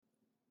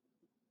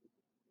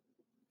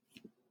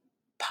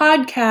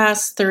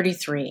Podcast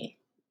 33,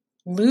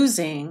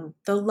 Losing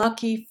the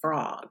Lucky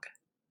Frog.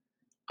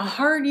 A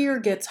hard year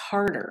gets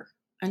harder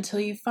until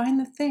you find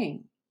the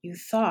thing you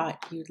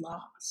thought you'd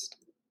lost.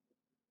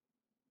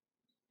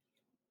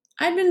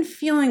 I'd been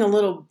feeling a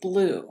little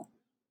blue,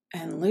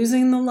 and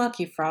losing the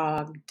lucky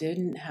frog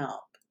didn't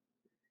help.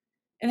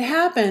 It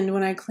happened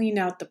when I cleaned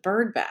out the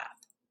bird bath.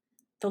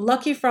 The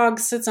lucky frog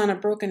sits on a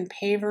broken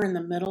paver in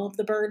the middle of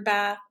the bird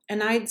bath,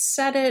 and I'd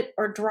set it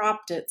or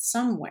dropped it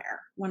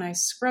somewhere when I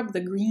scrubbed the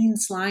green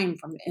slime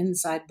from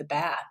inside the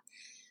bath,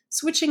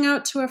 switching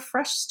out to a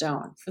fresh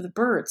stone for the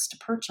birds to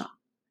perch on.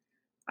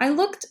 I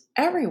looked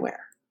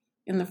everywhere,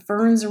 in the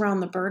ferns around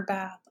the bird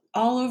bath,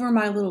 all over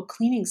my little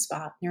cleaning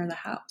spot near the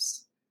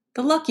house.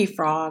 The lucky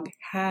frog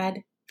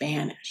had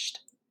vanished.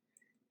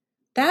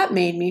 That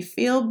made me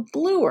feel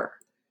bluer.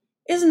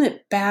 Isn't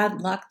it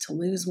bad luck to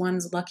lose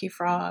one's lucky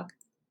frog?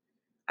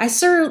 I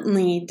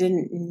certainly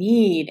didn't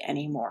need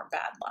any more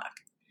bad luck.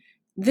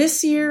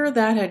 This year,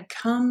 that had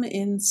come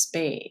in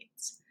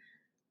spades.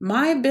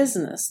 My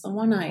business, the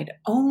one I'd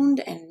owned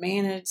and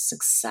managed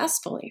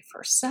successfully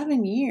for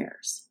 7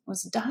 years,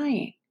 was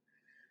dying.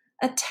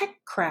 A tech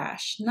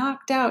crash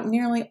knocked out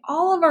nearly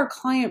all of our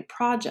client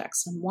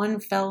projects in one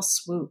fell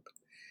swoop,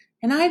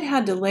 and I'd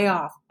had to lay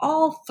off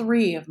all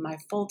 3 of my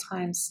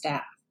full-time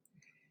staff.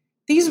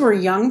 These were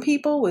young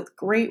people with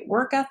great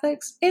work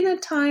ethics in a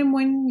time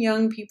when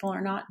young people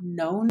are not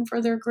known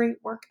for their great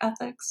work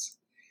ethics.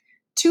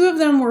 2 of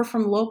them were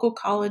from local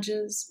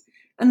colleges,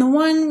 and the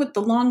one with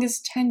the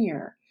longest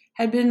tenure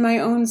had been my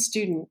own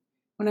student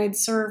when I'd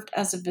served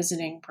as a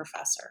visiting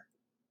professor.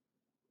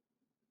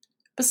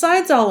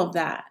 Besides all of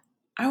that,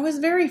 I was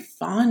very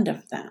fond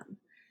of them,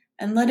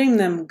 and letting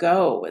them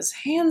go was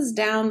hands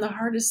down the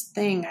hardest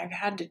thing I've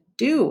had to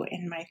do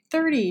in my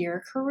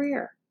 30-year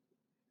career.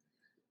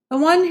 The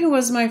one who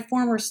was my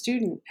former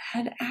student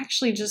had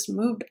actually just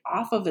moved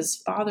off of his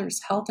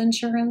father's health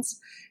insurance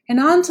and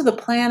onto the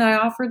plan I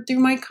offered through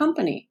my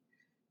company,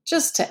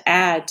 just to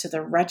add to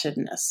the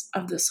wretchedness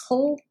of this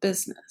whole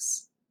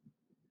business.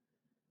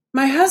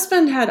 My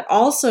husband had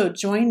also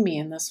joined me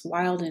in this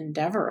wild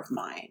endeavor of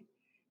mine.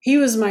 He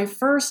was my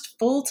first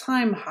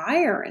full-time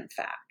hire, in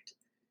fact.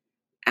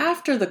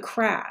 After the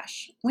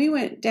crash, we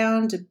went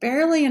down to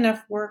barely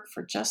enough work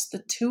for just the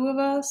 2 of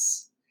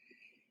us,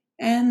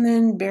 and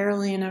then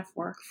barely enough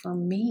work for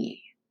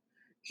me.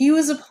 He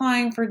was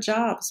applying for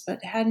jobs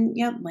but hadn't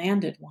yet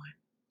landed one.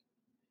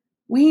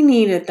 We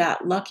needed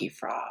that lucky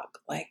frog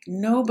like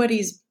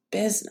nobody's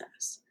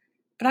business,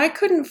 but I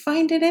couldn't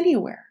find it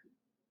anywhere,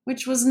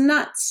 which was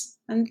nuts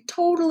and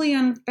totally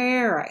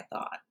unfair, I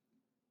thought.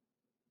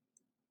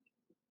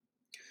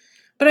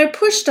 But I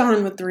pushed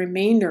on with the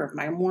remainder of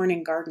my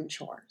morning garden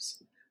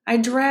chores. I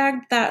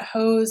dragged that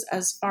hose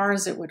as far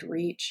as it would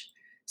reach,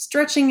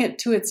 stretching it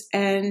to its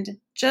end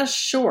just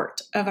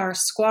short of our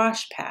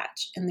squash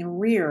patch in the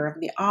rear of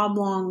the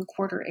oblong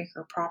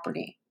quarter-acre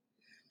property.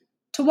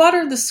 To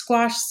water the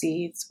squash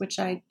seeds, which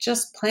I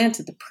just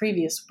planted the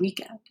previous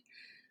weekend,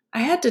 I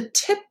had to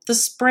tip the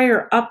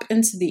sprayer up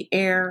into the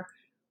air,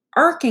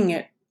 arcing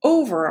it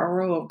over a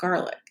row of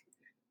garlic.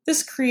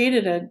 This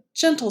created a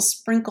gentle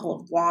sprinkle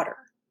of water,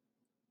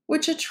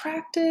 which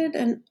attracted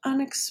an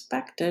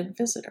unexpected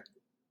visitor.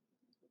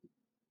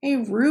 A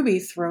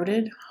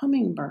ruby-throated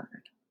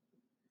hummingbird.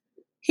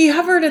 He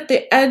hovered at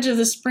the edge of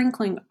the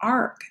sprinkling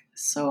arc,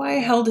 so I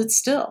held it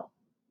still.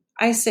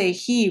 I say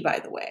he, by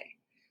the way,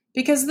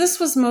 because this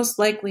was most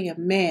likely a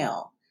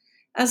male,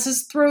 as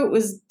his throat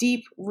was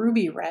deep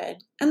ruby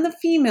red, and the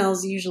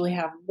females usually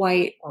have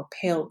white or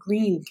pale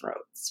green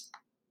throats.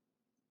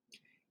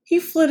 He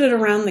flitted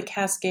around the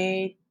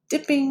cascade,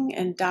 dipping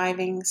and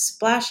diving,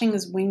 splashing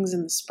his wings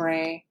in the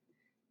spray.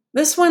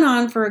 This went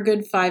on for a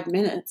good 5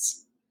 minutes.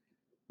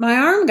 My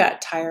arm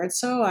got tired,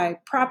 so I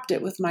propped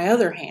it with my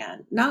other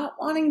hand, not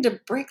wanting to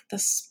break the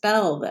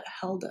spell that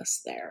held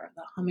us there,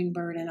 the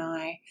hummingbird and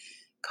I,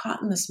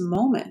 caught in this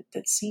moment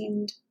that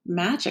seemed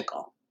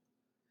magical.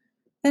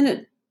 Then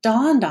it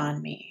dawned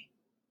on me.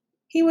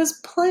 He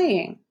was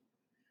playing.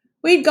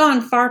 We'd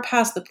gone far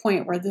past the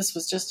point where this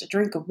was just a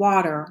drink of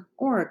water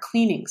or a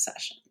cleaning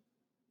session.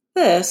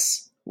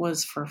 This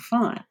was for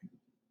fun.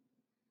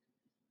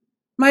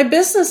 My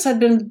business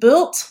had been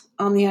built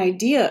on the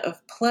idea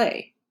of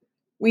play.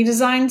 We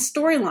designed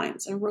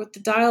storylines and wrote the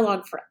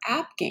dialogue for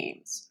app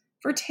games,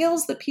 for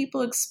tales that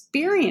people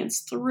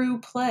experience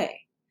through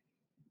play.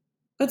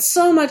 But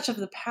so much of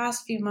the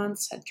past few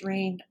months had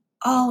drained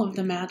all of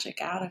the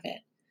magic out of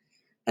it,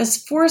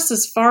 as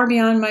forces far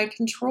beyond my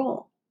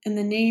control, in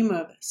the name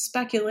of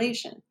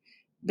speculation,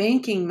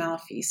 banking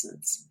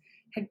malfeasance,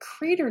 had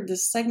cratered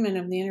this segment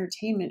of the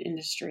entertainment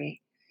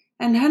industry,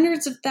 and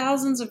hundreds of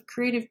thousands of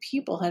creative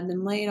people had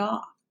been laid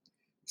off.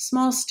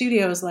 Small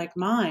studios like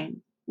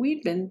mine,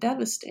 we'd been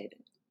devastated.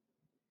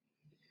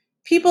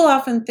 People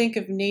often think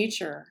of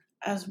nature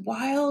as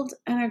wild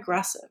and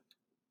aggressive,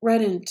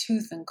 red in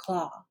tooth and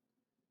claw,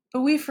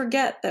 but we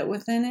forget that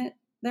within it,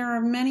 there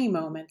are many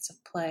moments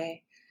of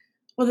play,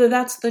 whether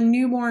that's the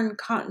newborn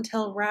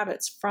cottontail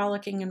rabbits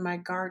frolicking in my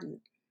garden,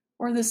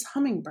 or this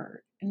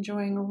hummingbird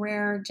enjoying a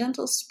rare,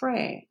 gentle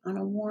spray on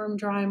a warm,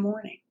 dry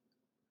morning.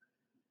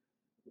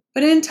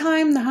 But in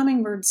time, the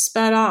hummingbird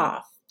sped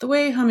off, the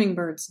way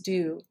hummingbirds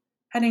do,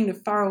 heading to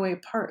faraway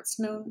parts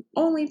known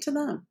only to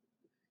them.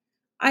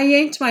 I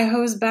yanked my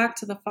hose back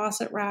to the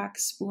faucet rack,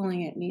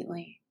 spooling it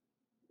neatly.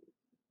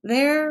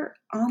 There,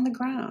 on the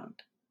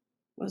ground,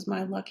 was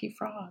my lucky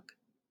frog.